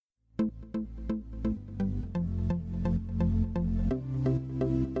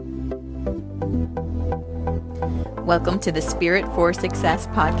Welcome to the Spirit for Success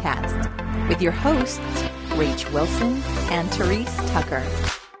podcast with your hosts, Rach Wilson and Therese Tucker.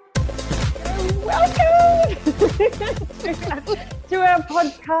 Welcome to our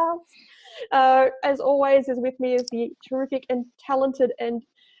podcast. As always, is with me is the terrific and talented and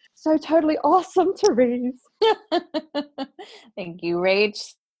so totally awesome Therese. Thank you,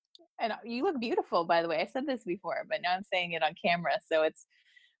 Rach. And you look beautiful, by the way. I said this before, but now I'm saying it on camera, so it's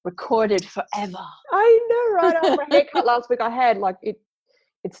recorded forever. I know, right? I had my haircut last week. I had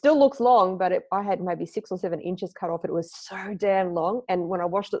it still looks long, but I had maybe 6 or 7 inches cut off. It was so damn long. And when I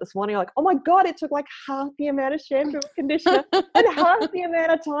washed it this morning, I'm like, oh my God, it took like half the amount of shampoo and conditioner and half the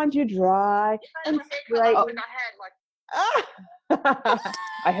amount of time to dry and straighten.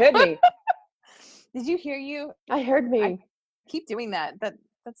 I heard me. Did you hear you? I heard me. I keep doing that.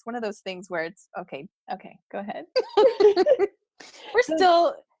 That's one of those things where it's okay, go ahead. We're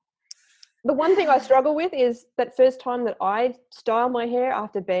still. The one thing I struggle with is that first time that I style my hair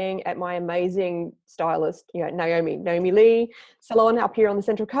after being at my amazing stylist, Naomi Lee salon up here on the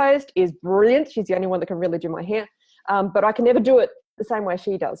Central Coast is brilliant. She's the only one that can really do my hair. But I can never do it the same way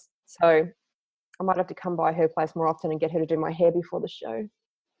she does. So I might have to come by her place more often and get her to do my hair before the show.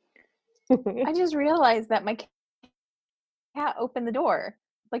 I just realized that my cat opened the door.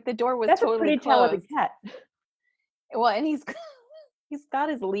 Like the door was That's totally a pretty closed. talented cat. Well, and he's got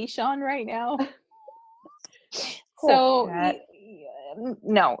his leash on right now.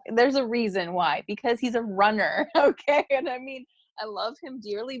 No, there's a reason why. Because he's a runner, okay? And I mean, I love him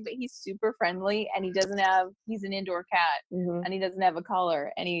dearly, but he's super friendly, and he's an indoor cat, and he doesn't have a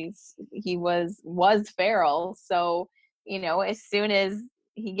collar, and he was feral. So, as soon as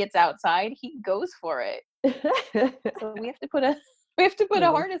he gets outside, he goes for it. So we have to put a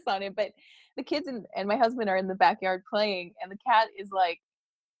harness on him, but the kids and my husband are in the backyard playing, and the cat is like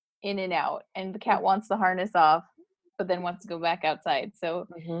in and out, and the cat wants the harness off, but then wants to go back outside. So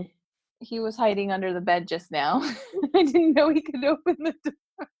he was hiding under the bed just now. I didn't know he could open the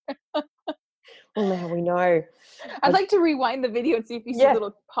door. Well, now we know. I'd like to rewind the video and see if you see a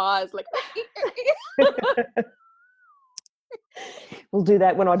little pause, like. We'll do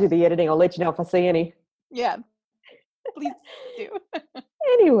that when I do the editing. I'll let you know if I see any. Yeah. Please do.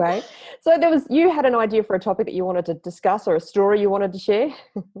 Anyway, so you had an idea for a topic that you wanted to discuss or a story you wanted to share.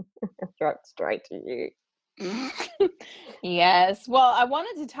 Throw it straight to you. Yes. Well, I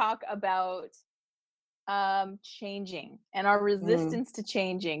wanted to talk about changing and our resistance to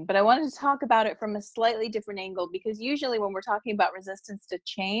changing, but I wanted to talk about it from a slightly different angle, because usually when we're talking about resistance to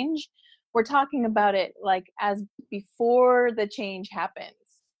change, we're talking about it like as before the change happens.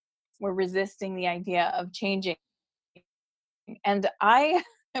 We're resisting the idea of changing. And I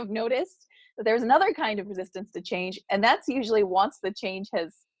have noticed that there's another kind of resistance to change, and that's usually once the change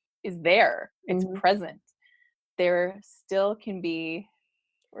is there, it's present. There still can be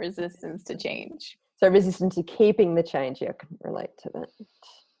resistance to change. So resistance to keeping the change, I can relate to that.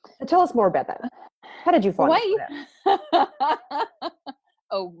 So tell us more about that. How did you find that?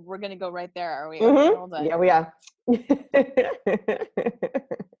 Oh, we're going to go right there, are we? Hold on. Yeah, we are.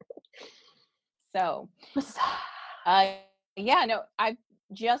 So, I've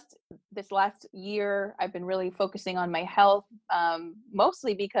just this last year, I've been really focusing on my health,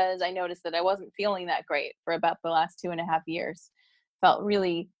 mostly because I noticed that I wasn't feeling that great for about the last 2.5 years. Felt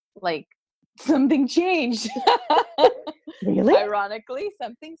really like something changed. Really? Ironically,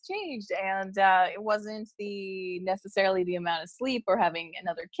 something's changed. And it wasn't necessarily the amount of sleep or having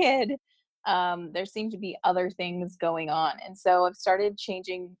another kid. There seemed to be other things going on. And so I've started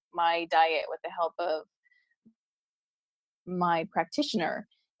changing my diet with the help of my practitioner.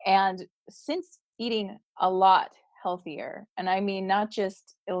 And since eating a lot healthier, and I mean not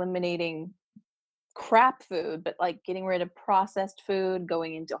just eliminating crap food, but like getting rid of processed food,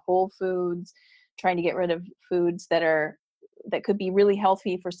 going into whole foods, trying to get rid of foods that could be really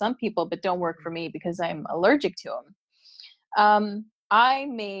healthy for some people but don't work for me because I'm allergic to them. I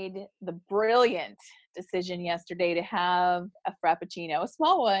made the brilliant decision yesterday to have a Frappuccino, a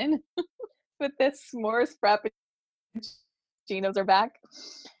small one, but the s'mores Frappuccinos are back.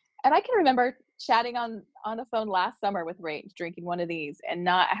 And I can remember chatting on the phone last summer with Rach, drinking one of these and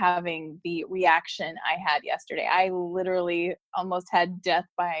not having the reaction I had yesterday. I literally almost had death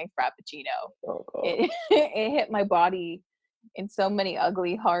by Frappuccino. Oh, God. It hit my body in so many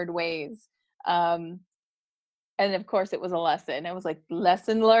ugly, hard ways. And of course, it was a lesson. I was like,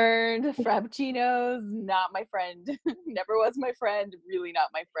 lesson learned. Frappuccinos, not my friend. Never was my friend. Really not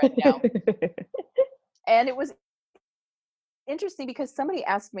my friend now. And it was interesting because somebody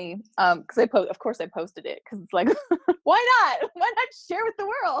asked me, because I posted it because it's like, why not share with the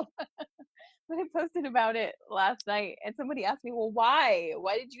world? I posted about it last night, and somebody asked me, well, why?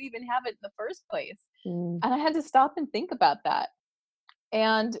 Why did you even have it in the first place? Mm. And I had to stop and think about that.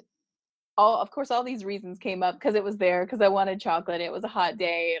 And of course, all these reasons came up because it was there, because I wanted chocolate. It was a hot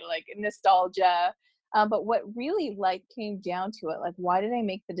day, like nostalgia. But what really like came down to it, like, why did I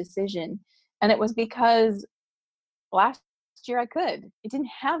make the decision? And it was because last year I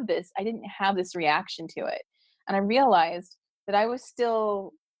didn't have this reaction to it. And I realized that I was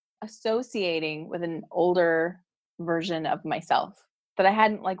still associating with an older version of myself, that I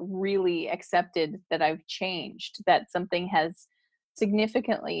hadn't like really accepted that I've changed, that something has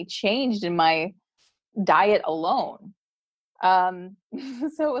significantly changed in my diet alone. So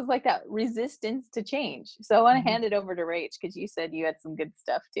it was like that resistance to change. So I want to Mhm. hand it over to Rach, because you said you had some good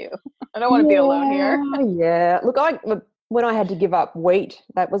stuff too. I don't want to be alone here. Yeah. Look, when I had to give up wheat,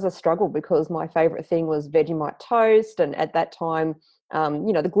 that was a struggle because my favorite thing was Vegemite toast. And at that time,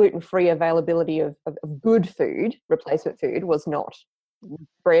 the gluten-free availability of good food, replacement food, was not.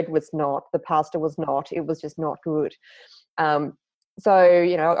 Bread was not. The pasta was not. It was just not good. So,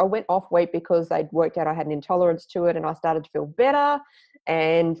 I went off wheat because they'd worked out I had an intolerance to it, and I started to feel better.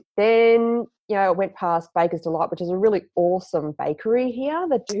 And then, I went past Baker's Delight, which is a really awesome bakery here.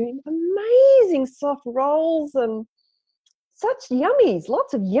 They're doing amazing soft rolls and such yummies,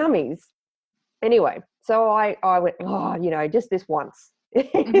 lots of yummies. Anyway, so I went, just this once.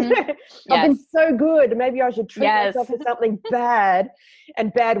 Mhm. I've been Yes. so good. Maybe I should treat Yes. myself to something bad.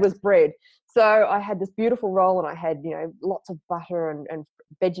 And bad was bread. So I had this beautiful roll, and I had, lots of butter and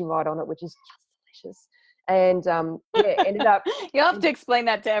Vegemite on it, which is just delicious. And ended up You'll have to explain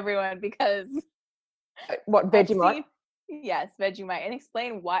that to everyone, because what I've Vegemite? seen, yes, Vegemite, and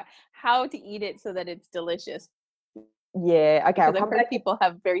explain how to eat it so that it's delicious. Yeah, okay, I'll Because I've come heard back. people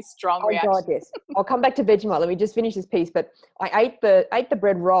have very strong Oh God, reactions. yes. I'll come back to Vegemite. Let me just finish this piece. But I ate the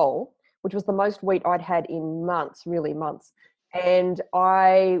bread roll, which was the most wheat I'd had in months, really months. And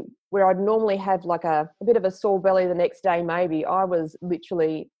where I'd normally have like a bit of a sore belly the next day, maybe, I was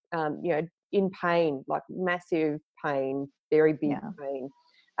literally, in pain, like massive pain, very big Yeah. pain.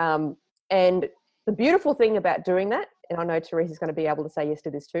 And the beautiful thing about doing that, and I know Therese is going to be able to say yes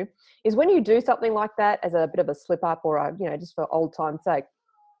to this too, is when you do something like that as a bit of a slip up, or just for old time's sake,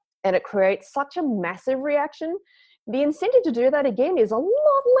 and it creates such a massive reaction, the incentive to do that again is a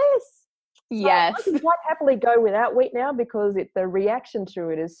lot less. So I Yes. can quite happily go without wheat now, because the reaction to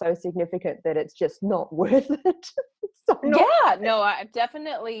it is so significant that it's just not worth it. Yeah, no, I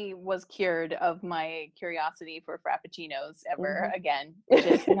definitely was cured of my curiosity for frappuccinos ever again.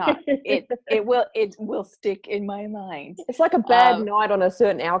 Just not it. It will stick in my mind. It's like a bad night on a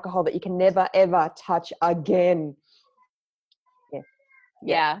certain alcohol that you can never ever touch again.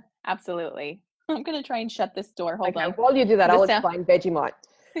 Yeah, absolutely. I'm gonna try and shut this door. Hold Okay, on. while you do that, I'll This sound explain Vegemite.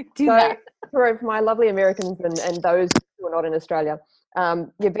 do So that. for my lovely Americans and those who are not in Australia,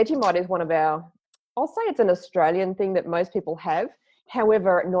 Vegemite is one of I'll say it's an Australian thing that most people have.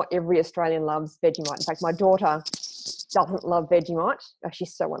 However, not every Australian loves Vegemite. In fact, my daughter doesn't love Vegemite. Oh,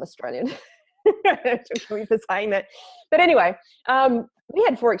 she's so un-Australian for saying that. But anyway, we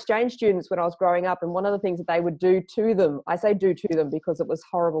had 4 exchange students when I was growing up, and one of the things that they would do to them, I say do to them because it was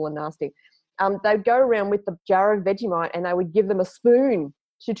horrible and nasty, they'd go around with the jar of Vegemite and they would give them a spoon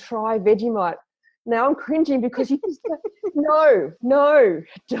to try Vegemite. Now I'm cringing because you just no,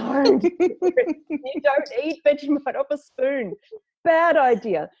 don't. You don't eat Vegemite off a spoon. Bad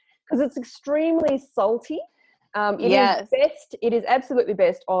idea, because it's extremely salty. Yes. It is absolutely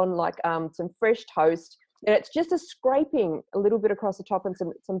best on like some fresh toast, and it's just a scraping a little bit across the top and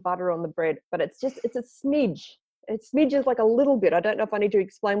some butter on the bread, but it's a smidge. It smidges like a little bit. I don't know if I need to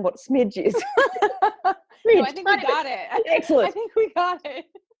explain what smidge is. No, I think we got it. Excellent. I think we got it.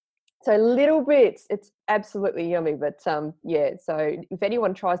 So little bits, it's absolutely yummy. But so if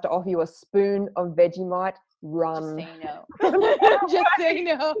anyone tries to offer you a spoon of Vegemite, run. Just say no. Just say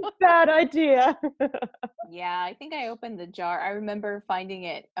no. Bad idea. Yeah, I think I opened the jar. I remember finding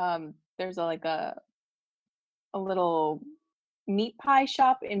it. There's a little meat pie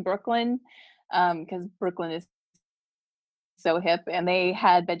shop in Brooklyn, because Brooklyn is so hip, and they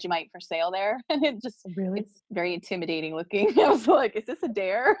had Vegemite for sale there, and Really? it's very intimidating looking. I was like, is this a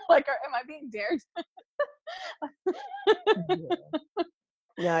dare? Like, am I being dared?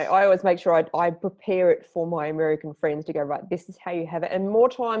 No, I always make sure I prepare it for my American friends to go, right, this is how you have it. And more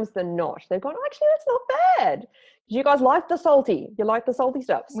times than not, they've gone, actually, that's not bad. You guys like the salty. You like the salty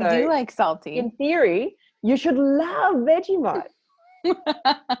stuff. We So do like salty. in theory, you should love Vegemite. In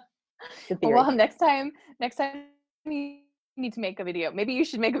theory. Well, next time you need to make a video. Maybe you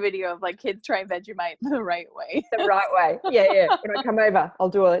should make a video of like kids trying Vegemite the right way. The right way. Yeah. When I come over, I'll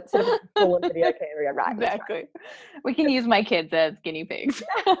do a sort of a full video camera. Right. Exactly. We can use my kids as guinea pigs.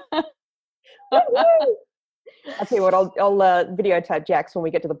 I'll tell you what, I'll videotape Jax when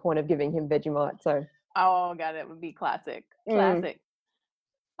we get to the point of giving him Vegemite. So. Oh God, it would be classic. Classic.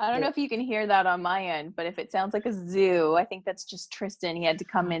 I don't know if you can hear that on my end, but if it sounds like a zoo, I think that's just Tristan. He had to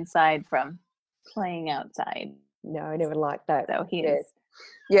come inside from playing outside. No, I never liked that. So he is.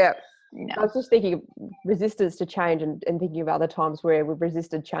 Yeah. No. I was just thinking of resistance to change and thinking of other times where we've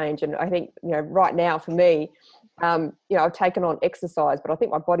resisted change. And I think, right now for me, I've taken on exercise, but I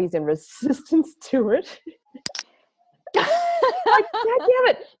think my body's in resistance to it. Like, damn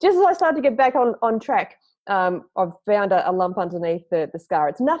it. Just as I started to get back on track, I've found a lump underneath the scar.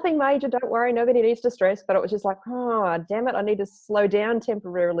 It's nothing major, don't worry, nobody needs to stress, but it was just like, oh, damn it, I need to slow down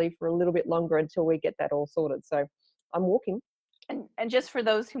temporarily for a little bit longer until we get that all sorted. So I'm walking. And just for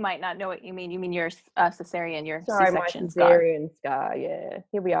those who might not know what you mean your cesarean, your Sorry, C-section my cesarean scar. Yeah,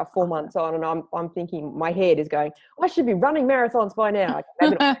 here we are 4 months on, and I'm thinking, my head is going, I should be running marathons by now.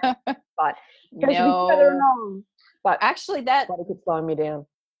 Maybe not, but should be further along. But actually, that could slow me down.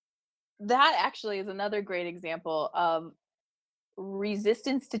 That actually is another great example of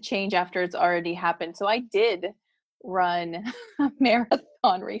resistance to change after it's already happened. So I did run a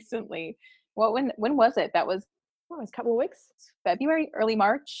marathon recently. When was it? That was it was a couple of weeks. February, early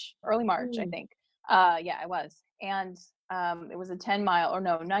March, I think. Yeah, it was. And it was a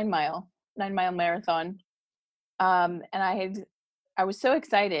 9-mile marathon. And I was so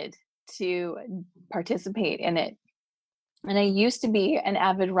excited to participate in it. And I used to be an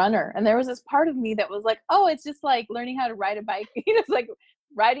avid runner. And there was this part of me that was like, oh, it's just like learning how to ride a bike. It's like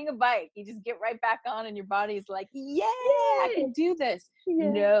riding a bike. You just get right back on and your body's like, yeah, I can do this. Yeah.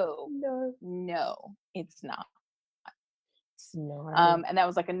 No, it's not. No. And that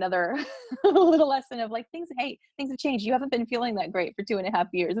was like another little lesson of like, things have changed. You haven't been feeling that great for 2.5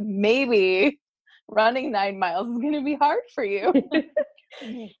 years. Maybe running 9 miles is going to be hard for you.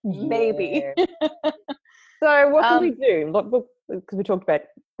 Maybe. So what can we do? Because we talked about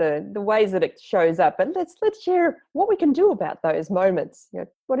the ways that it shows up, and let's share what we can do about those moments.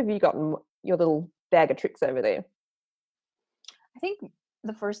 What have you got in your little bag of tricks over there? I think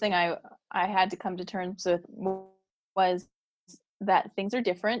the first thing I had to come to terms with was that things are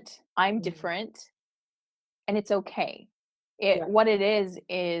different. I'm different, and it's okay. What it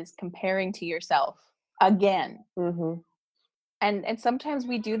is comparing to yourself again. Mm-hmm. And sometimes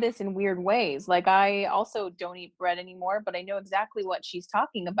we do this in weird ways. Like, I also don't eat bread anymore, but I know exactly what she's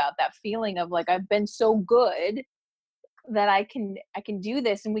talking about. That feeling of like, I've been so good that I can do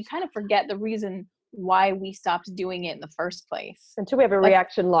this. And we kind of forget the reason why we stopped doing it in the first place. Until we have a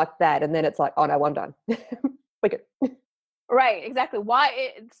reaction like that. And then it's like, oh no, I'm done. Wicked. Right, exactly.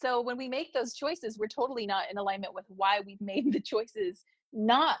 So when we make those choices, we're totally not in alignment with why we've made the choices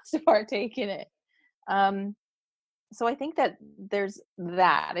not to partake in it. So I think that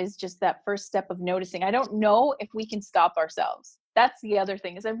that is just that first step of noticing. I don't know if we can stop ourselves. That's the other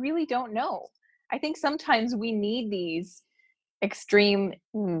thing, is I really don't know. I think sometimes we need these extreme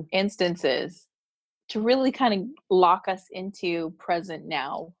instances to really kind of lock us into present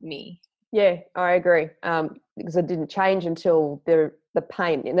now me. Yeah, I agree. Because it didn't change until the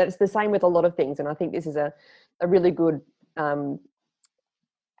pain. And that's the same with a lot of things. And I think this is a really good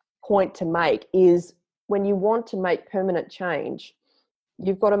point to make, is when you want to make permanent change,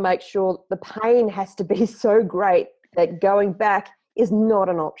 you've got to make sure the pain has to be so great that going back is not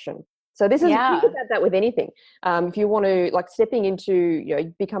an option. So this is, think about that with anything. If you want to, like, stepping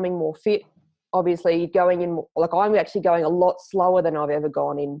into, becoming more fit, obviously going in, like, I'm actually going a lot slower than I've ever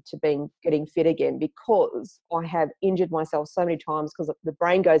gone into getting fit again, because I have injured myself so many times, because the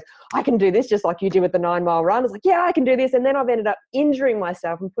brain goes, I can do this, just like you did with the 9-mile run. It's like, yeah, I can do this. And then I've ended up injuring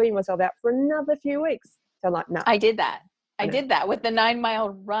myself and putting myself out for another few weeks. So I'm like, no. I did that. I did that with the 9-mile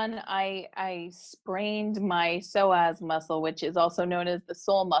run. I sprained my psoas muscle, which is also known as the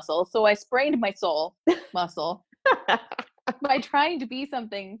soul muscle. So I sprained my soul muscle by trying to be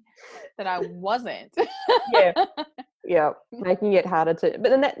something that I wasn't. Yeah, making it harder to. But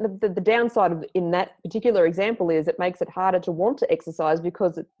then the downside of in that particular example is it makes it harder to want to exercise,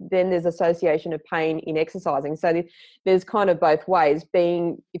 because then there's association of pain in exercising. So there's kind of both ways.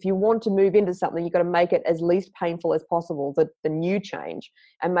 If you want to move into something, you've got to make it as least painful as possible, the new change,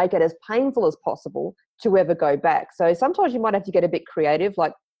 and make it as painful as possible to ever go back. So sometimes you might have to get a bit creative,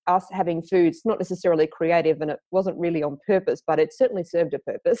 like us having foods, not necessarily creative, and it wasn't really on purpose, but it certainly served a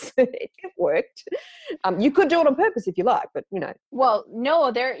purpose. It worked. You could do it on purpose if you like, but Well, no,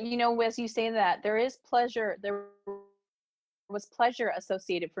 as you say that, there is pleasure. There was pleasure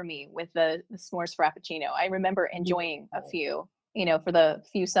associated for me with the s'mores frappuccino. I remember enjoying a few, for the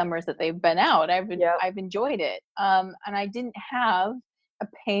few summers that they've been out. I've enjoyed it. And I didn't have a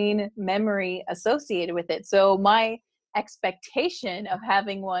pain memory associated with it. So my expectation of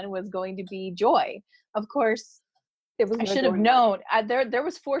having one was going to be joy. Of course, I should have known. There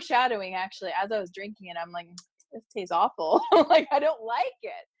was foreshadowing actually as I was drinking it. I'm like, this tastes awful. Like, I don't like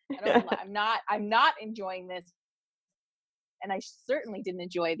it. I'm not enjoying this. And I certainly didn't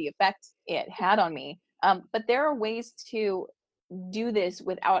enjoy the effect it had on me. But there are ways to do this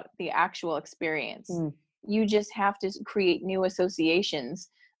without the actual experience. You just have to create new associations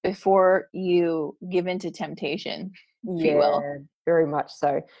before you give into temptation, if you will. Very much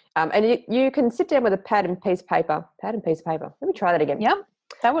so. And you can sit down with a pad and piece of paper. Let me try that again. Yep.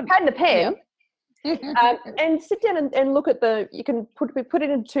 That would pad and a pen. Yep. And sit down and look at you can put it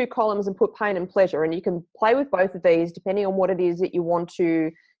into two columns and put pain and pleasure, and you can play with both of these depending on what it is that you want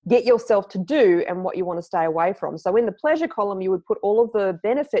to get yourself to do and what you want to stay away from. So in the pleasure column, you would put all of the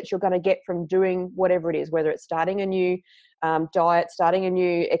benefits you're going to get from doing whatever it is, whether it's starting a new diet, starting a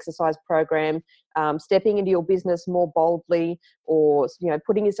new exercise program, stepping into your business more boldly, or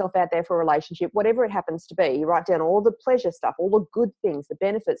putting yourself out there for a relationship, whatever it happens to be. You write down all the pleasure stuff, all the good things, the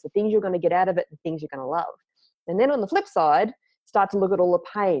benefits, the things you're going to get out of it, the things you're going to love. And then on the flip side, start to look at all the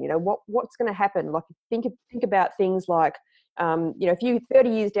pain. What's going to happen? Like think about things like if you 30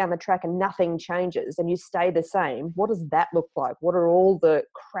 years down the track and nothing changes and you stay the same, what does that look like? What are all the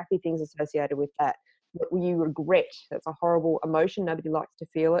crappy things associated with that? What will you regret? That's a horrible emotion. Nobody likes to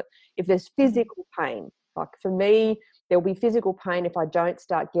feel it. If there's physical pain, like for me, there'll be physical pain if I don't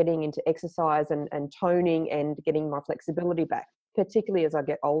start getting into exercise and toning and getting my flexibility back, particularly as I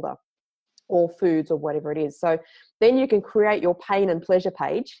get older, or foods or whatever it is. So then you can create your pain and pleasure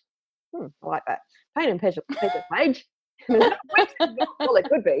page. I like that. Pain and pleasure page. Well, it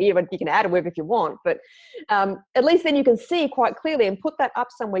could be. You can add a web if you want, but at least then you can see quite clearly and put that up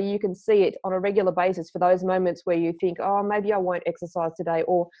somewhere you can see it on a regular basis for those moments where you think, oh, maybe I won't exercise today,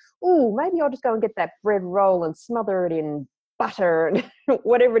 or oh, maybe I'll just go and get that bread roll and smother it in butter and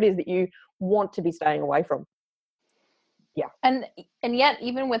whatever it is that you want to be staying away from. Yeah. And yet,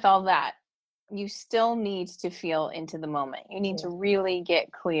 even with all that, you still need to feel into the moment. You need to really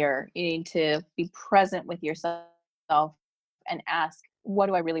get clear. You need to be present with yourself and ask, what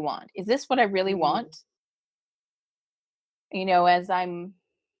do I really want? Is this what I really want? As I'm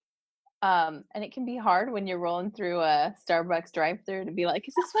and it can be hard when you're rolling through a Starbucks drive-through to be like,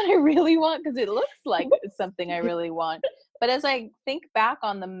 is this what I really want? Because it looks like it's something I really want. But as I think back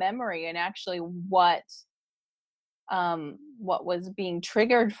on the memory and actually what was being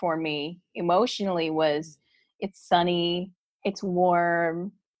triggered for me emotionally was, it's sunny, it's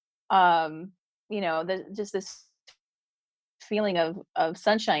warm, just this feeling of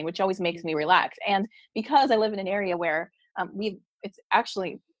sunshine, which always makes me relax. And because I live in an area where it's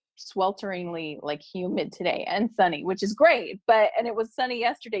actually swelteringly like humid today and sunny, which is great, and it was sunny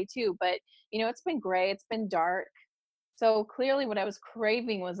yesterday too, but it's been gray, it's been dark. So clearly what I was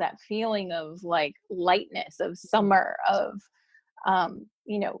craving was that feeling of like lightness, of summer, of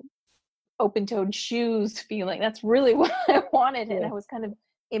open-toed shoes feeling. That's really what I wanted. And I was kind of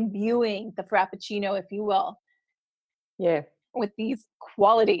imbuing the Frappuccino, if you will, with these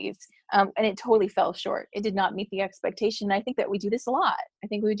qualities, and it totally fell short. It did not meet the expectation. I think that we do this a lot. I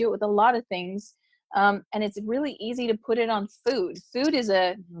think we do it with a lot of things, and it's really easy to put it on food. Food is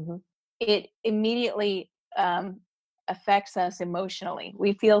it immediately affects us emotionally.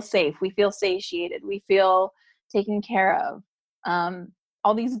 We feel safe, we feel satiated, we feel taken care of.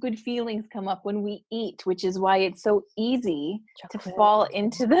 All these good feelings come up when we eat, which is why it's so easy to fall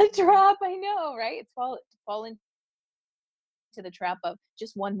into the trap. I know, right? It's fall into the trap of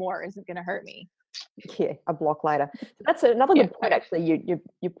just one more isn't going to hurt me. Yeah, a block later. So that's another good point. Actually,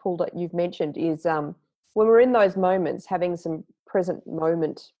 you've mentioned is when we're in those moments, having some present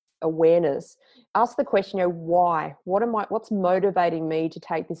moment awareness. Ask the question, why? What's motivating me to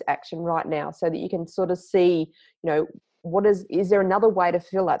take this action right now? So that you can sort of see, is there another way to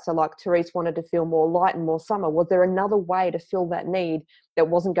feel that? So like Therese wanted to feel more light and more summer. Was there another way to fill that need that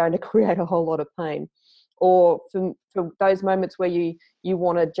wasn't going to create a whole lot of pain? Or for those moments where you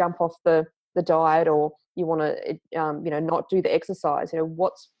want to jump off the diet, or you want to, not do the exercise,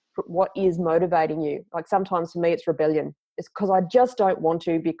 what is motivating you? Like sometimes for me, it's rebellion. It's because I just don't want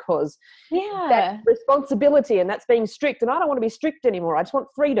to, because that's responsibility and that's being strict, and I don't want to be strict anymore. I just want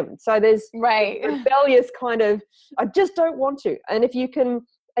freedom. So there's rebellious kind of, I just don't want to. And if you can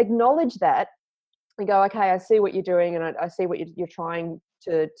acknowledge that and go, okay, I see what you're doing, and I see what you're trying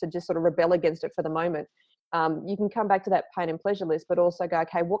to just sort of rebel against it for the moment. you can come back to that pain and pleasure list, but also go,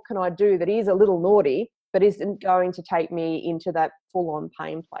 okay, what can I do that is a little naughty, but isn't going to take me into that full-on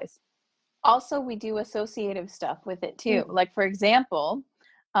pain place? Also, we do associative stuff with it too. Like, for example,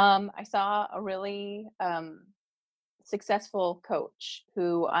 I saw a really successful coach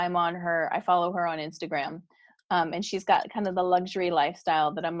who I follow her on Instagram. And she's got kind of the luxury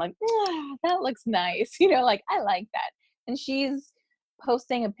lifestyle that I'm like, that looks nice. Like, I like that. And she's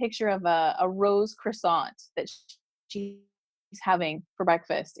posting a picture of a rose croissant that she's having for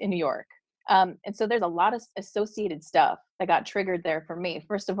breakfast in New York. And so there's a lot of associated stuff that got triggered there for me.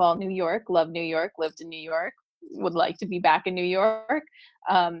 First of all, New York, love New York, lived in New York, would like to be back in New York.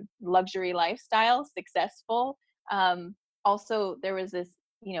 Luxury lifestyle, successful. Also, there was this,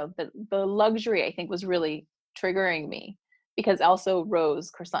 the luxury, I think, was really triggering me, because also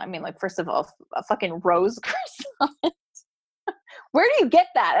rose croissant. I mean, like, first of all, a fucking rose croissant. Where do you get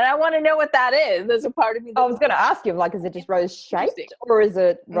that? And I want to know what that is. There's a part of me I was going to ask you, like, is it just rose shaped, or is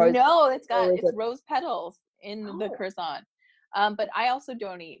it rose? No, it's rose petals in the croissant. But I also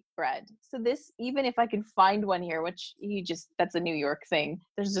don't eat bread. So this, even if I could find one here, which that's a New York thing,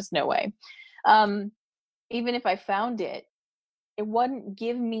 there's just no way. Even if I found it, it wouldn't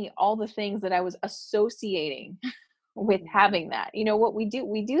give me all the things that I was associating with having that. What we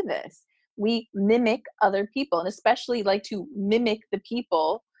do this. We mimic other people, and especially like to mimic the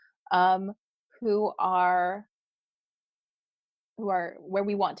people who are where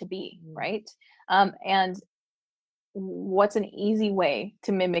we want to be, right? And what's an easy way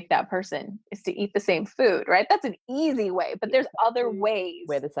to mimic that person is to eat the same food, right? That's an easy way, but there's other ways.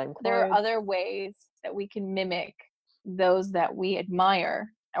 Wear the same clothes. There are other ways that we can mimic those that we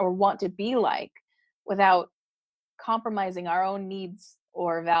admire or want to be like without compromising our own needs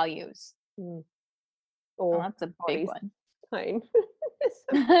or values. That's a big one. Pain.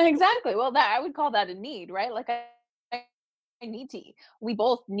 Exactly. Well, I would call that a need, right? Like, I need to eat. We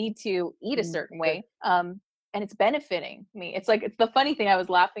both need to eat a certain way. And it's benefiting me. It's the funny thing, I was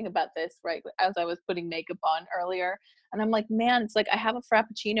laughing about this, right, as I was putting makeup on earlier. And I'm like, man, it's like I have a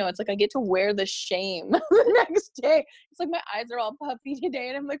Frappuccino. It's like I get to wear the shame the next day. It's like my eyes are all puffy today.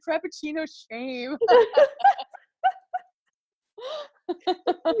 And I'm like, Frappuccino shame.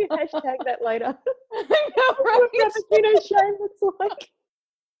 You hashtag that later. I know, right? Frappuccino shame looks like.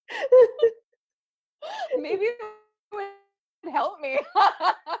 Maybe it would help me.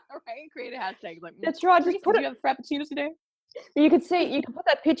 Right? Create a hashtag. Like, that's right. Just did you have Frappuccinos today? You can put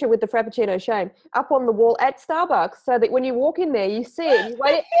that picture with the Frappuccino shame up on the wall at Starbucks, so that when you walk in there, you see it. You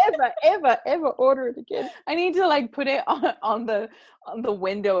won't ever order it again. I need to like put it on the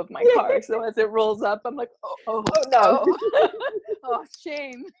window of my car, so as it rolls up, I'm like, oh no, oh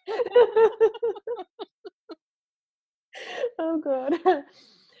shame. Oh god.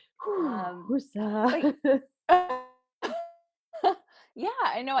 Yeah,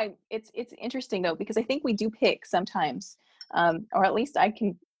 I know. It's interesting though, because I think we do pick sometimes, or at least I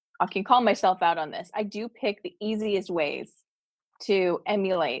can call myself out on this. I do pick the easiest ways to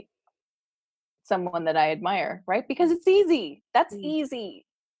emulate someone that I admire, right? Because it's easy. That's easy.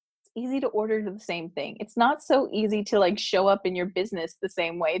 It's easy to order the same thing. It's not so easy to like show up in your business the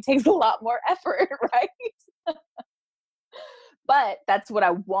same way. It takes a lot more effort, right? But that's what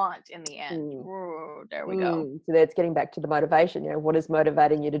I want in the end. Ooh, there we go. So that's getting back to the motivation. What is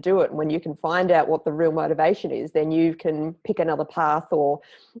motivating you to do it? And when you can find out what the real motivation is, then you can pick another path or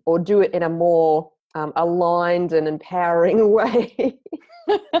do it in a more aligned and empowering way.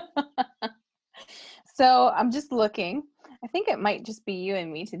 So I'm just looking. I think it might just be you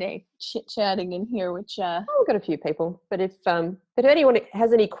and me today chit-chatting in here, which we've got a few people, but if anyone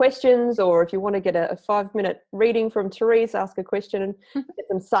has any questions, or if you want to get a 5-minute reading from Therese, ask a question and get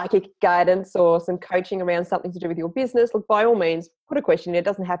some psychic guidance or some coaching around something to do with your business, look, by all means, put a question in. It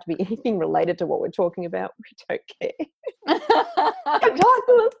doesn't have to be anything related to what we're talking about. We don't care.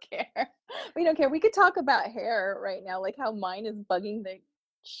 don't care. We don't care. We could talk about hair right now, like how mine is bugging the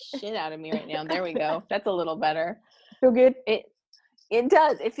shit out of me right now. There we go. That's a little better. Feel good? It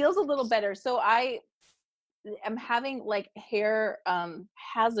does. It feels a little better. So I am having like hair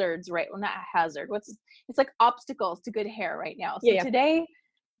hazards, right? Well, not hazard. It's like obstacles to good hair right now. So today,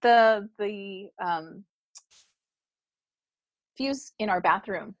 the fuse in our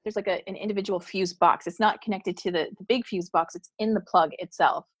bathroom, there's like an individual fuse box. It's not connected to the big fuse box. It's in the plug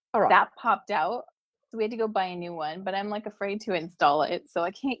itself. All right. That popped out. So we had to go buy a new one, but I'm like afraid to install it. So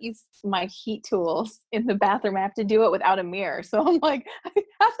I can't use my heat tools in the bathroom. I have to do it without a mirror. So I'm like,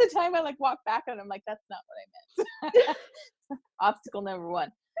 half the time I like walk back and I'm like, that's not what I meant. Obstacle number 1.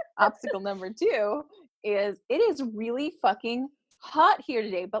 Obstacle number 2 is it is really fucking hot here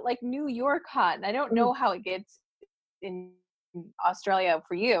today, but like New York hot. And I don't know how it gets in Australia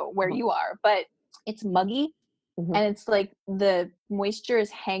for you, where you are, but it's muggy and it's like the moisture is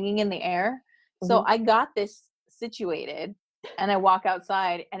hanging in the air. So I got this situated and I walk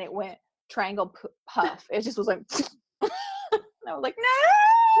outside and it went triangle puff. It just was like, and I was like,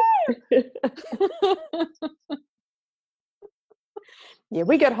 no. Yeah,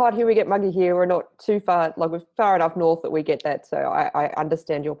 we get hot here, we get muggy here. We're not too far, like we're far enough north that we get that. So I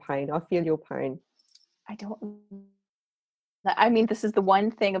understand your pain. I feel your pain. I mean, this is the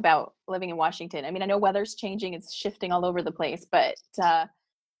one thing about living in Washington. I mean, I know weather's changing, it's shifting all over the place, but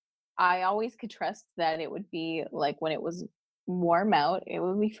I always could trust that it would be like when it was warm out, it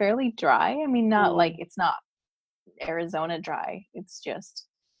would be fairly dry. I mean, not like it's not Arizona dry, it's just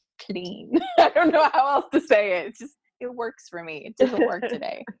clean. I don't know how else to say it. It's just, it works for me. It doesn't work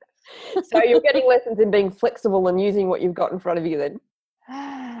today. So you're getting lessons in being flexible and using what you've got in front of you then?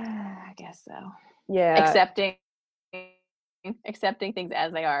 I guess so. Yeah. Accepting things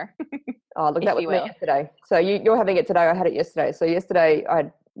as they are. Oh, look, that was me yesterday. So you're having it today. I had it yesterday. So yesterday I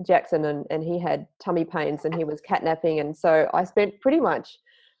had Jackson and he had tummy pains and he was catnapping. And so I spent pretty much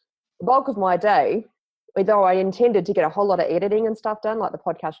the bulk of my day, although I intended to get a whole lot of editing and stuff done, like the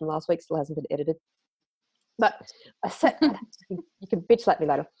podcast from last week still hasn't been edited. But I sat, you can bitch slap me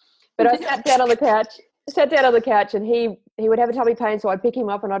later. But I sat down on the couch and he would have a tummy pain. So I'd pick him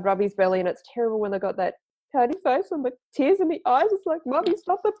up and I'd rub his belly. And it's terrible when I got that pouty face and the tears in the eyes. It's like, Mummy,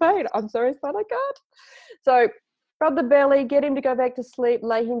 stop the pain. I'm sorry, but I can't. So rub the belly, get him to go back to sleep,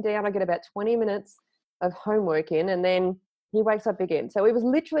 lay him down. I get about 20 minutes of homework in and then he wakes up again. So it was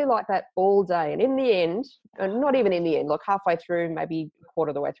literally like that all day. And in the end, and not even in the end, like halfway through, maybe a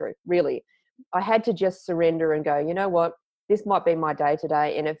quarter of the way through, really, I had to just surrender and go, you know what, this might be my day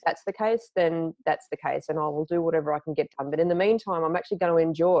today. And if that's the case, then that's the case. And I will do whatever I can get done. But in the meantime, I'm actually going to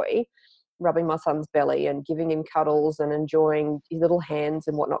enjoy rubbing my son's belly and giving him cuddles and enjoying his little hands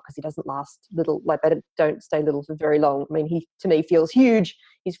and whatnot, because he doesn't last little, like they don't stay little for very long. I mean, he to me feels huge.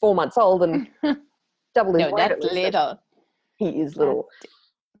 He's 4 months old and double his weight. That's little. He is little.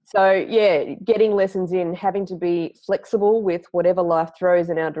 So yeah, getting lessons in, having to be flexible with whatever life throws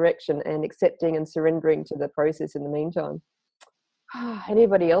in our direction and accepting and surrendering to the process in the meantime.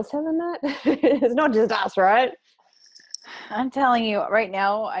 Anybody else having that? It's not just us, right? I'm telling you right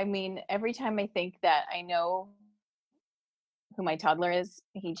now, I mean, every time I think that I know who my toddler is,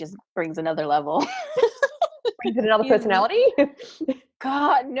 he just brings another level. Brings in another personality?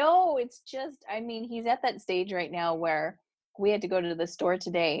 God, no, it's just, I mean, he's at that stage right now where we had to go to the store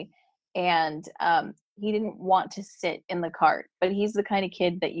today and he didn't want to sit in the cart, but he's the kind of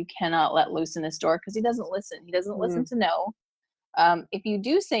kid that you cannot let loose in the store because he doesn't listen. He doesn't listen to no. If you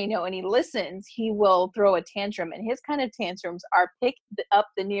do say no and he listens, he will throw a tantrum, and his kind of tantrums are pick up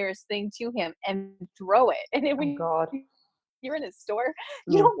the nearest thing to him and throw it. And then when you're in a store,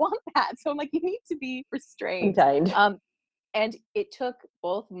 you don't want that. So I'm like, you need to be restrained. Contained. And it took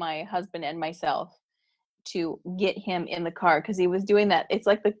both my husband and myself to get him in the car because he was doing that. It's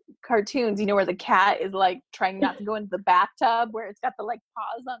like the cartoons, you know, where the cat is like trying not to go into the bathtub where it's got the like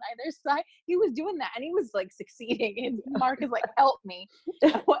paws on either side. He was doing that and he was like succeeding. And Mark is like, help me.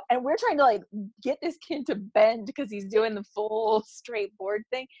 And we're trying to like get this kid to bend because he's doing the full straight board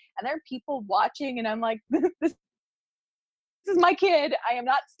thing. And there are people watching and I'm like, this is my kid. I am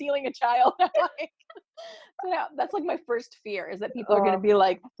not stealing a child. So yeah, that's like my first fear is that people are going to be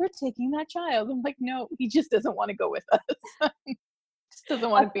like, they're taking that child. I'm like, no, he just doesn't want to go with us. Just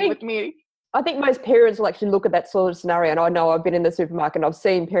doesn't want to be with me. I think most parents will actually look at that sort of scenario. And I know I've been in the supermarket and I've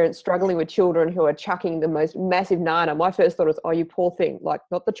seen parents struggling with children who are chucking the most massive nana. My first thought was, oh, you poor thing. Like,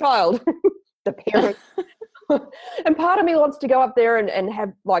 not the child, the parent. And part of me wants to go up there and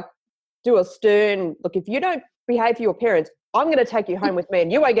have like, do a stern, look, if you don't behave for your parents, I'm going to take you home with me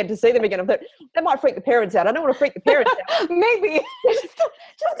and you won't get to see them again. That might freak the parents out. I don't want to freak the parents out. Maybe. just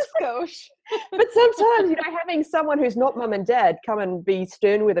a skosh. But sometimes, you know, having someone who's not mum and dad come and be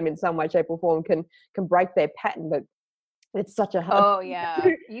stern with them in some way, shape or form can break their pattern. But it's such a hard. Oh, yeah.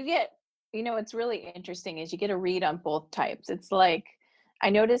 You get, you know, it's really interesting is you get a read on both types. It's like, I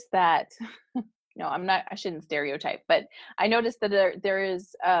noticed that, no, I shouldn't stereotype, but I noticed that there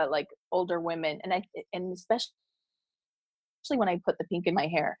is like older women and especially when I put the pink in my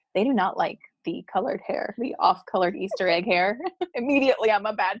hair, they do not like the colored hair, the off-colored Easter egg hair. Immediately, I'm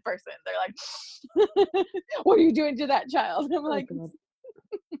a bad person. They're like, what are you doing to that child? I'm like,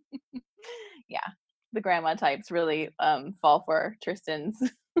 yeah, the grandma types really fall for Tristan's.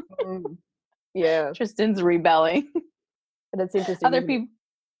 Yeah. Tristan's rebelling. And it's interesting. Other people,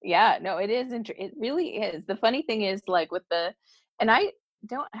 yeah, no, it is. It really is. The funny thing is, like with the And I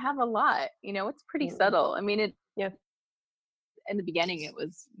don't have a lot, it's pretty subtle. I mean, Yeah. in the beginning it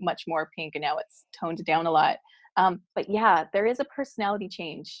was much more pink, and now it's toned down a lot. But yeah, there is a personality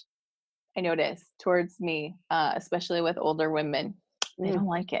change I notice towards me, especially with older women. They don't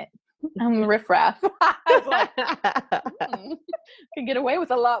like it. I'm riffraff. I was like, can get away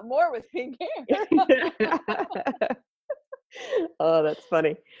with a lot more with pink hair. Oh, that's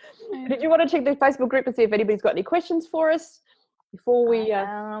funny. Did you want to check the Facebook group and see if anybody's got any questions for us before we?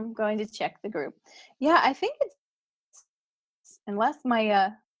 I'm going to check the group. Yeah, I think it's, unless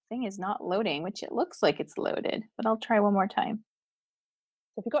my thing is not loading, which it looks like it's loaded, but I'll try one more time.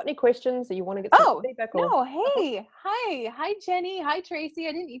 If you've got any questions or you want to get some feedback, no, hey, hi Jenny, hi Tracy.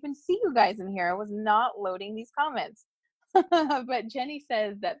 I didn't even see you guys in here. I was not loading these comments. But Jenny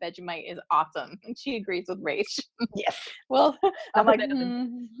says that Vegemite is awesome, and she agrees with Rach. Yes. Well, I'm like,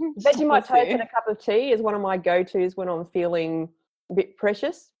 Vegemite toast and a cup of tea is one of my go-tos when I'm feeling a bit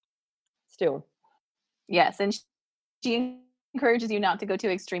precious. Still. Yes, and she encourages you not to go too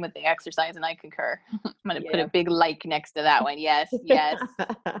extreme with the exercise, and I concur. I'm going to put a big like next to that one. Yes, yes.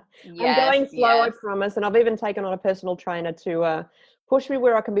 I'm going slow, I promise. And I've even taken on a personal trainer to push me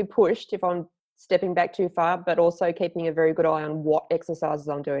where I can be pushed if I'm stepping back too far, but also keeping a very good eye on what exercises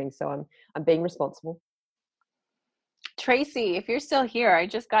I'm doing. So I'm being responsible. Tracy, if you're still here, I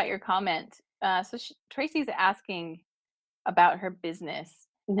just got your comment. Tracy's asking about her business,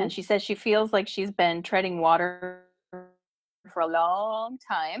 and she says she feels like she's been treading water for a long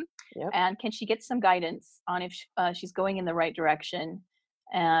time. And can she get some guidance on if she's going in the right direction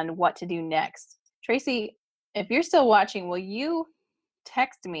and what to do next? Tracy, if you're still watching, will you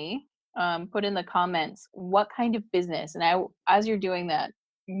text me, put in the comments what kind of business, and as you're doing that,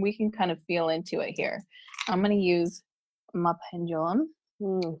 we can kind of feel into it here. I'm going to use my pendulum.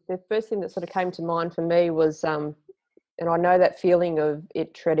 The first thing that sort of came to mind for me was and I know that feeling of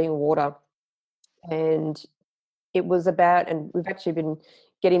it treading water, and it was about, and we've actually been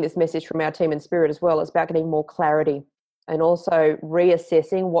getting this message from our team in Spirit as well, it's about getting more clarity and also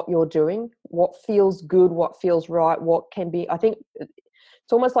reassessing what you're doing, what feels good, what feels right, what can be. I think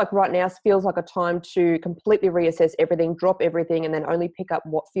it's almost like right now feels like a time to completely reassess everything, drop everything, and then only pick up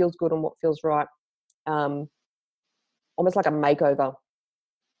what feels good and what feels right. Almost like a makeover.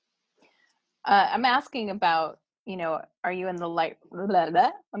 I'm asking about, are you in the light? Let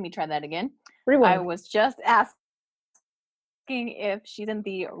me try that again. Rewind. I was just asking if she's in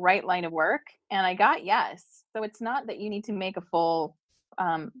the right line of work, and I got yes. So it's not that you need to make a full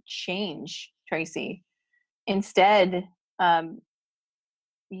change, Tracy. Instead,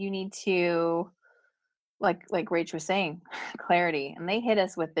 you need to, like Rach was saying, clarity. And they hit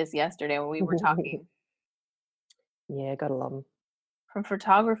us with this yesterday when we were talking. Yeah, gotta love them. From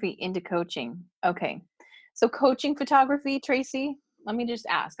photography into coaching. Okay. So coaching photography, Tracy, let me just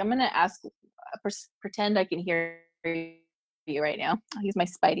ask. I'm going to ask, pretend I can hear you right now. I'll use my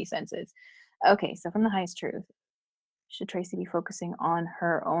spidey senses. Okay. So from the highest truth, should Tracy be focusing on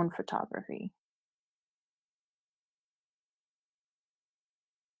her own photography?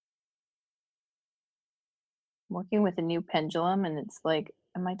 I'm working with a new pendulum, and it's like,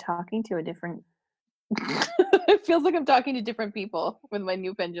 am I talking to a different... It feels like I'm talking to different people with my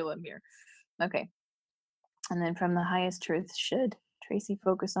new pendulum here. Okay. And then from the highest truth, should Tracy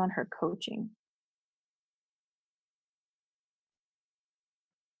focus on her coaching?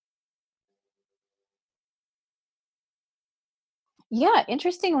 Yeah,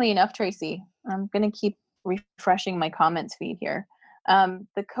 interestingly enough, Tracy, I'm going to keep refreshing my comments feed here.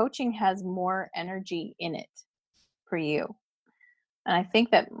 The coaching has more energy in it for you. And I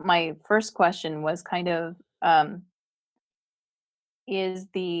think that my first question was kind of, is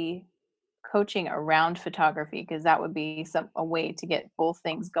the coaching around photography? Because that would be a way to get both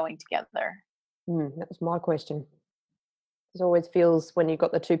things going together. That was my question. It always feels when you've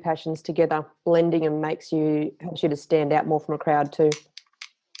got the two passions together, blending, and helps you to stand out more from a crowd too.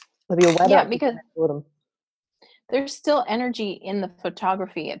 Yeah, because there's still energy in the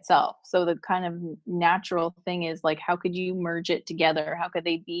photography itself. So the kind of natural thing is like, how could you merge it together? How could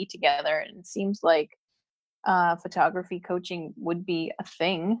they be together? And it seems like photography coaching would be a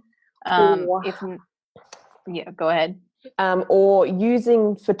thing. Yeah, go ahead. Or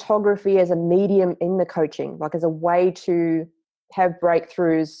using photography as a medium in the coaching, like as a way to have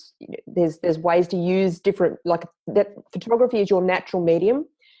breakthroughs. There's ways to use different, like that photography is your natural medium.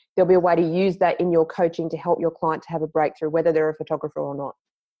 There'll be a way to use that in your coaching to help your client to have a breakthrough, whether they're a photographer or not.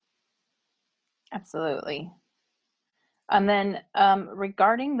 Absolutely. And then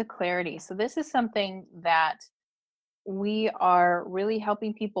regarding the clarity, so this is something that we are really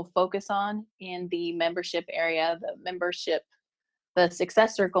helping people focus on in the membership area, the membership the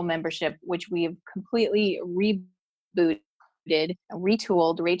Success Circle membership, which we have completely rebooted,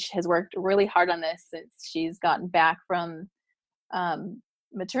 retooled. Rach has worked really hard on this since she's gotten back from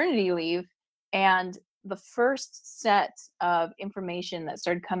maternity leave. And the first set of information that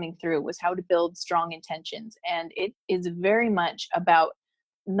started coming through was how to build strong intentions. And it is very much about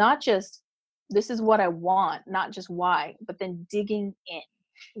not just, this is what I want, not just why, but then digging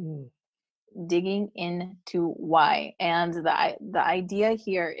in. Digging into why. And the idea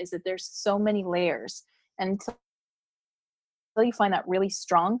here is that there's so many layers, and until you find that really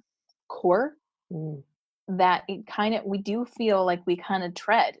strong core, that it kind of, we do feel like we kind of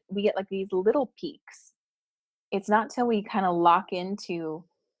tread, we get like these little peaks. It's not till we kind of lock into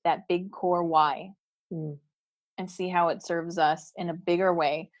that big core why and see how it serves us in a bigger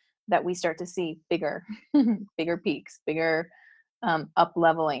way that we start to see bigger bigger peaks, bigger up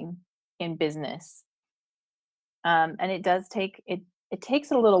leveling in business. And it does take, it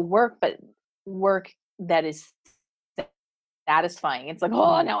takes a little work, but work that is satisfying. It's like,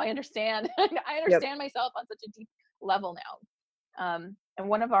 oh, now I understand. I understand myself on such a deep level now. And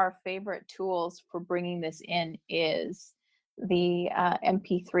one of our favorite tools for bringing this in is the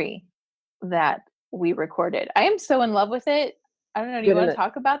MP3 that we recorded. I am so in love with it. I don't know. Do you want to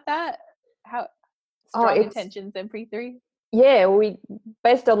talk about that? How Strong Intentions MP3? Yeah, we,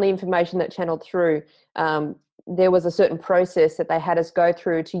 based on the information that channeled through, there was a certain process that they had us go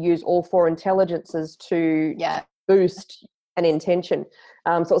through to use all 4 intelligences to boost an intention.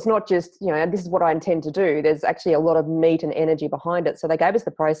 So it's not just, this is what I intend to do. There's actually a lot of meat and energy behind it. So they gave us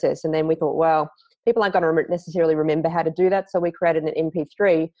the process, and then we thought, well, people aren't going to necessarily remember how to do that. So we created an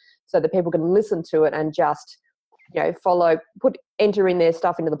MP3 so that people can listen to it and just, follow, enter in their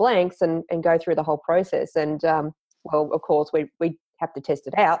stuff into the blanks and go through the whole process. And, well, of course, we have to test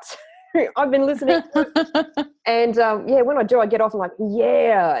it out. I've been listening to it. And when I do, I get off and like,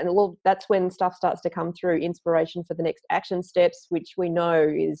 and that's when stuff starts to come through, inspiration for the next action steps, which we know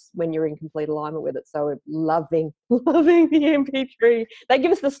is when you're in complete alignment with it. So we're loving the MP3. They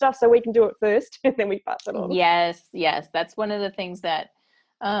give us the stuff so we can do it first, and then we pass it on. Yes. That's one of the things that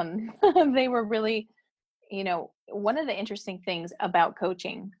they were really, one of the interesting things about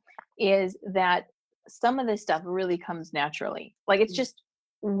coaching is that some of this stuff really comes naturally. Like, it's just,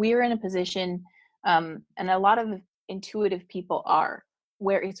 we're in a position, and a lot of intuitive people are,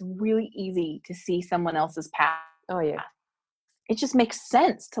 where it's really easy to see someone else's path. Oh yeah. It just makes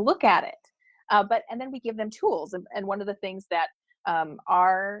sense to look at it. And then we give them tools. And one of the things that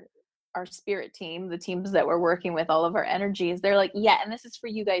our spirit team, the teams that we're working with, all of our energies, they're like, and this is for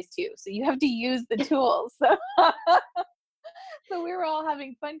you guys too. So you have to use the tools. So we were all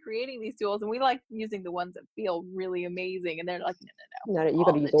having fun creating these tools, and we like using the ones that feel really amazing. And they're like, no, you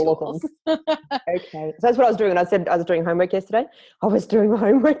got to use all of them. Okay. So that's what I was doing. And I said I was doing homework yesterday. I was doing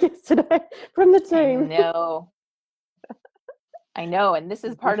homework yesterday from the team. I know. And this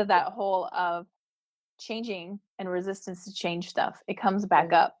is part of that whole of changing and resistance to change stuff. It comes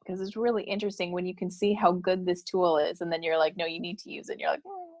back up because it's really interesting when you can see how good this tool is. And then you're like, no, you need to use it. And you're like,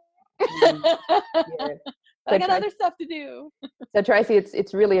 I got other stuff to do. So Tracy,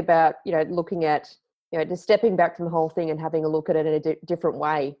 it's really about, looking at, just stepping back from the whole thing and having a look at it in a different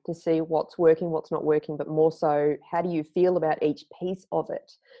way to see what's working, what's not working, but more so, how do you feel about each piece of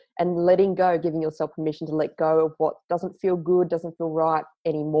it, and letting go, giving yourself permission to let go of what doesn't feel good, doesn't feel right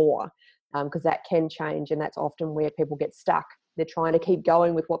anymore, because that can change. And that's often where people get stuck. They're trying to keep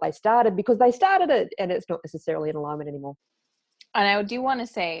going with what they started because they started it, and it's not necessarily in alignment anymore. And I do want to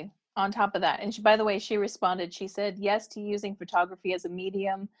say, on top of that, and by the way, she responded, she said yes to using photography as a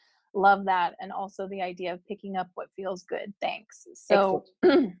medium. Love that. And also the idea of picking up what feels good. Thanks. So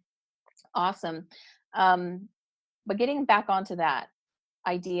awesome. But getting back onto that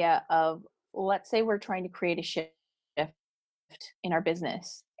idea of, let's say we're trying to create a shift in our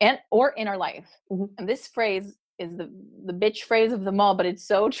business or in our life. And this phrase is the bitch phrase of them all, but it's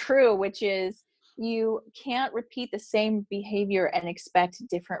so true, which is, you can't repeat the same behavior and expect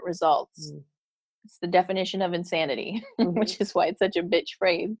different results. It's the definition of insanity, which is why it's such a bitch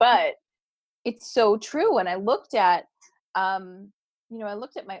phrase, but it's so true. And I looked at, I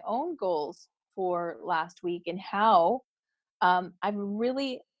looked at my own goals for last week and how I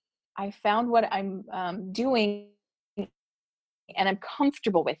found what I'm doing and I'm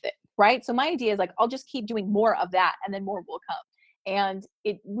comfortable with it. Right. So my idea is like, I'll just keep doing more of that and then more will come. And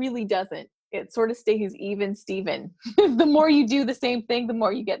it really doesn't. It sort of stays even Steven. The more you do the same thing, the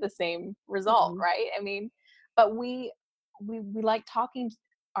more you get the same result, right? I mean, but we like talking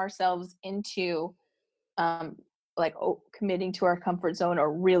ourselves into like committing to our comfort zone,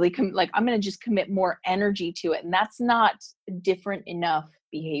 or really like I'm going to just commit more energy to it. And that's not different enough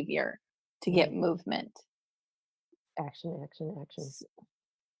behavior to get movement. Action.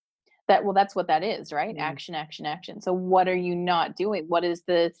 That's what that is, right? Action. So what are you not doing? What is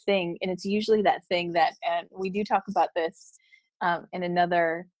the thing? And it's usually that thing that, and we do talk about this in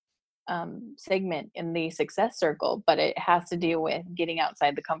another segment in the success circle, but it has to do with getting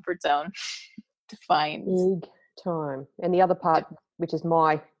outside the comfort zone to find big time. And the other part, which is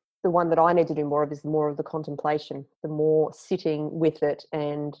the one that I need to do more of, is more of the contemplation, the more sitting with it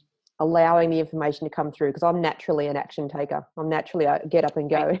and allowing the information to come through, because I'm naturally an action taker. I'm naturally a get up and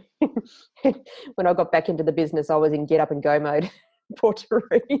go. Right. When I got back into the business, I was in get up and go mode. Poor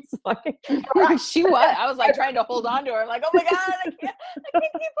Therese. Like, she was. I was like trying to hold on to her. I'm like, oh my God, I can't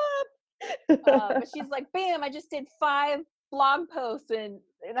keep up. But she's like, bam, I just did 5 blog posts. And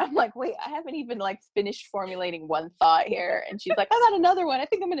I'm like, wait, I haven't even like finished formulating one thought here. And she's like, I got another one. I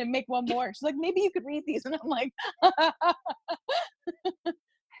think I'm going to make one more. She's like, maybe you could read these. And I'm like,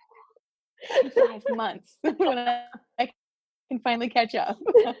 5 months when I can finally catch up.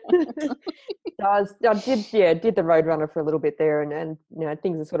 I did the Roadrunner for a little bit there, and you know,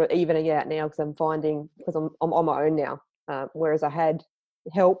 things are sort of evening out now, because I'm finding, because I'm on my own now, whereas I had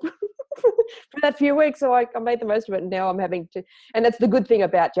help for that few weeks, so I made the most of it, and now I'm having to. And that's the good thing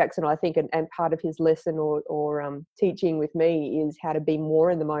about Jackson, I think, and part of his lesson or teaching with me is how to be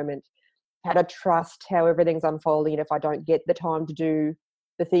more in the moment, how to trust how everything's unfolding, and if I don't get the time to do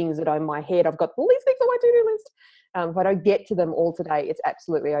the things that are in my head, I've got all these things on my to-do list. If I don't get to them all today, it's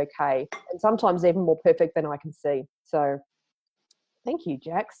absolutely okay. And sometimes even more perfect than I can see. So thank you,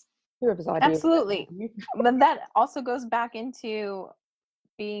 Jax. Whoever's idea. Absolutely. But that also goes back into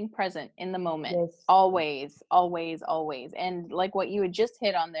being present in the moment. Yes. Always. And like what you had just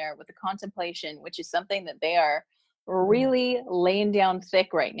hit on there with the contemplation, which is something that they are really laying down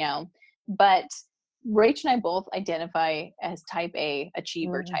thick right now. But Rach and I both identify as type A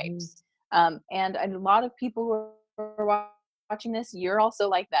achiever types. And a lot of people who are watching this, you're also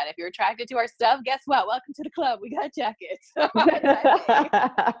like that. If you're attracted to our stuff, guess what? Welcome to the club. We got jackets.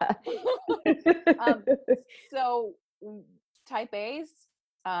 So type A's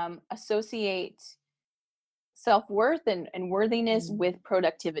associate self-worth and worthiness with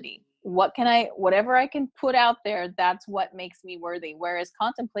productivity. Whatever I can put out there, that's what makes me worthy. Whereas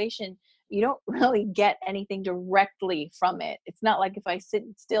contemplation, you don't really get anything directly from it. It's not like if I sit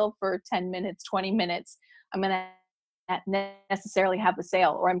still for 10 minutes, 20 minutes, I'm going to necessarily have a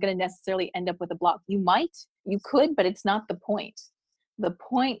sale, or I'm going to necessarily end up with a block. You could, but it's not the point. The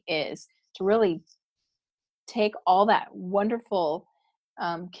point is to really take all that wonderful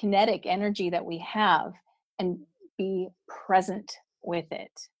kinetic energy that we have and be present with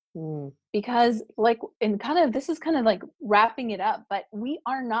it. Because this is kind of like wrapping it up, but we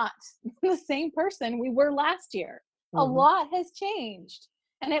are not the same person we were last year. A lot has changed,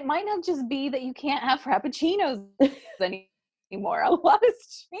 and it might not just be that you can't have frappuccinos anymore. A lot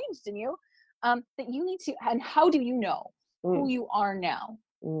has changed in you, that you need to. And how do you know who you are now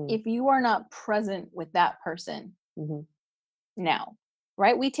if you are not present with that person now?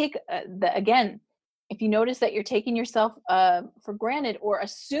 Right? We take again. If you notice that you're taking yourself for granted or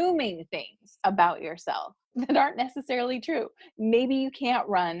assuming things about yourself that aren't necessarily true, maybe you can't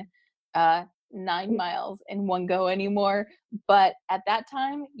run 9 miles in one go anymore, but at that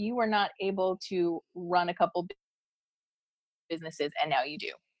time you were not able to run a couple businesses, and now you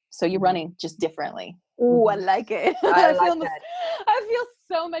do. So you're running just differently. Ooh, I like it. I feel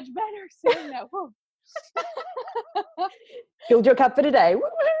so much better saying that. Filled your cup for today.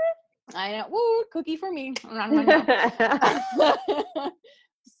 I know. Woo, cookie for me.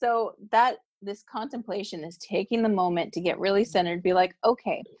 So this contemplation is taking the moment to get really centered, be like,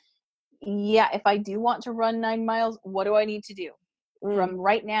 okay, yeah, if I do want to run 9 miles, what do I need to do from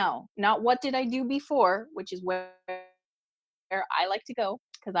right now? Not what did I do before, which is where I like to go,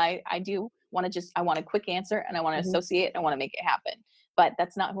 because I do want to I want a quick answer, and I want to associate, and I want to make it happen. But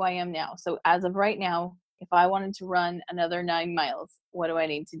that's not who I am now. So as of right now, if I wanted to run another 9 miles, what do I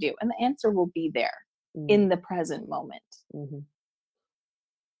need to do? And the answer will be there in the present moment.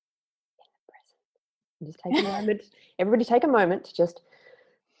 Just take a moment. Everybody take a moment to just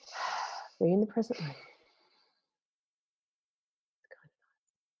be in the present moment.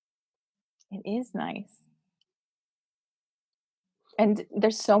 It is nice. And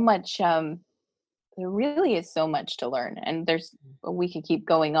there's so much, there really is so much to learn. And we could keep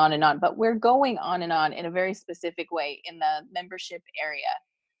going on and on, but we're going on and on in a very specific way in the membership area,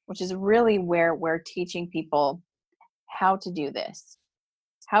 which is really where we're teaching people how to do this,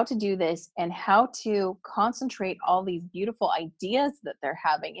 how to do this and how to concentrate all these beautiful ideas that they're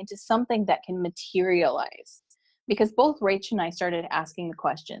having into something that can materialize. Because both Rach and I started asking the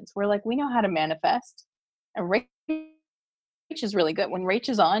questions. We're like, we know how to manifest. And Rach is really good. When Rach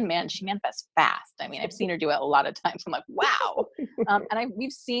is on, man, she manifests fast. I mean, I've seen her do it a lot of times. I'm like, wow.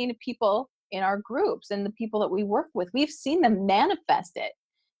 We've seen people in our groups and the people that we work with, we've seen them manifest it.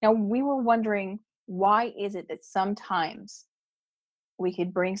 Now, we were wondering, why is it that sometimes we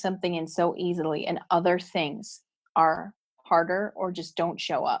could bring something in so easily and other things are harder or just don't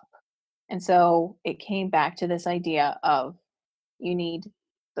show up? And so it came back to this idea of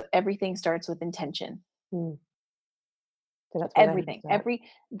everything starts with intention. So that's Everything,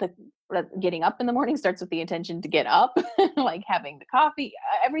 getting up in the morning starts with the intention to get up, like having the coffee,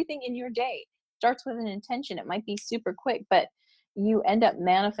 everything in your day starts with an intention. It might be super quick, but you end up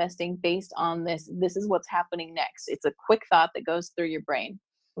manifesting based on this. This is what's happening next. It's a quick thought that goes through your brain.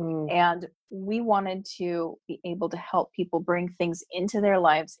 And we wanted to be able to help people bring things into their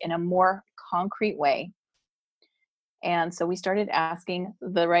lives in a more concrete way. And so we started asking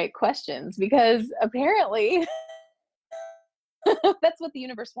the right questions, because apparently that's what the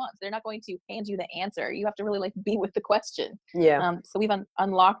universe wants. They're not going to hand you the answer. You have to really be with the question. Yeah. So we've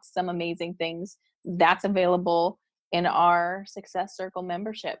unlocked some amazing things that's available in our Success Circle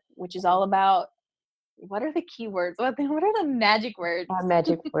membership, which is all about, what are the keywords? What are the magic words?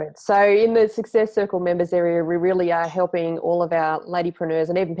 Magic words. So in the Success Circle members area, we really are helping all of our ladypreneurs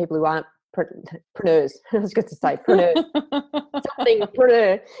and even people who aren't preneurs. I was going to say preneurs.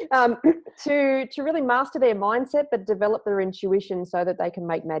 To really master their mindset, but develop their intuition so that they can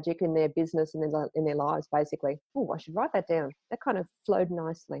make magic in their business and in their lives, basically. Oh, I should write that down. That kind of flowed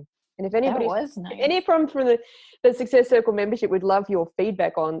nicely. And if anybody, any from the Success Circle membership, would love your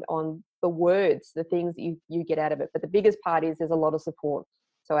feedback on the words, the things that you get out of it. But the biggest part is there's a lot of support.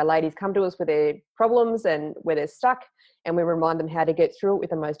 So our ladies come to us with their problems and where they're stuck, and we remind them how to get through it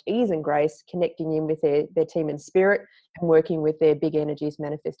with the most ease and grace, connecting in with their team in spirit and working with their big energies,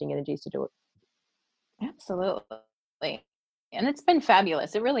 manifesting energies to do it. Absolutely. And it's been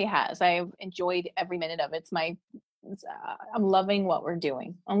fabulous. It really has. I've enjoyed every minute of it. I'm loving what we're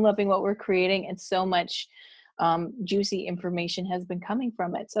doing. I'm loving what we're creating, and so much juicy information has been coming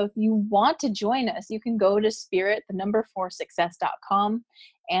from it. So if you want to join us, you can go to spirit4success.com,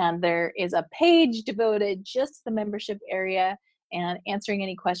 and there is a page devoted just to the membership area and answering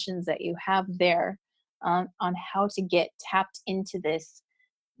any questions that you have there on how to get tapped into this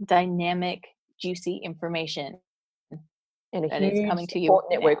dynamic, juicy information. And that is coming to you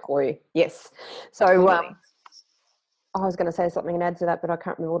network for you. Yes. So totally. I was going to say something and add to that, but I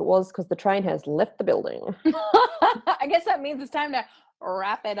can't remember what it was because the train has left the building. I guess that means it's time to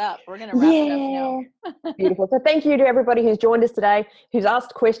wrap it up. We're going to wrap it up now. Beautiful. So thank you to everybody who's joined us today, who's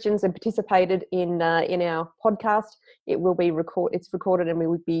asked questions and participated in our podcast. It will be it's recorded and we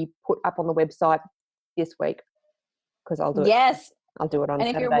will be put up on the website this week, because I'll do it. Yes. I'll do it on Saturday.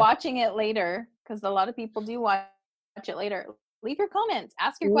 And if you're watching it later, because a lot of people do watch it later, leave your comments,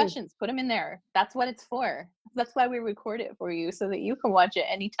 ask your questions, put them in there. That's what it's for. That's why we record it for you, so that you can watch it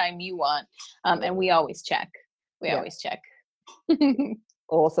anytime you want. And we always check. Always check.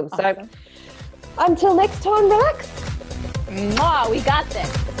 Awesome. So until next time, relax. Mwah, we got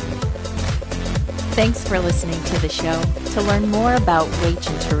this. Thanks for listening to the show. To learn more about Rach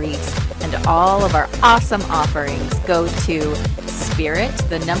and Therese and all of our awesome offerings, go to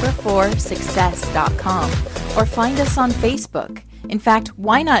spirit4success.com or find us on Facebook. In fact,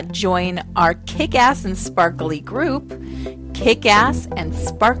 why not join our kick-ass and sparkly group, Kick-Ass and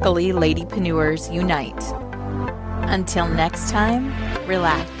Sparkly Ladypreneurs Unite. Until next time,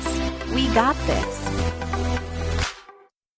 relax. We got this.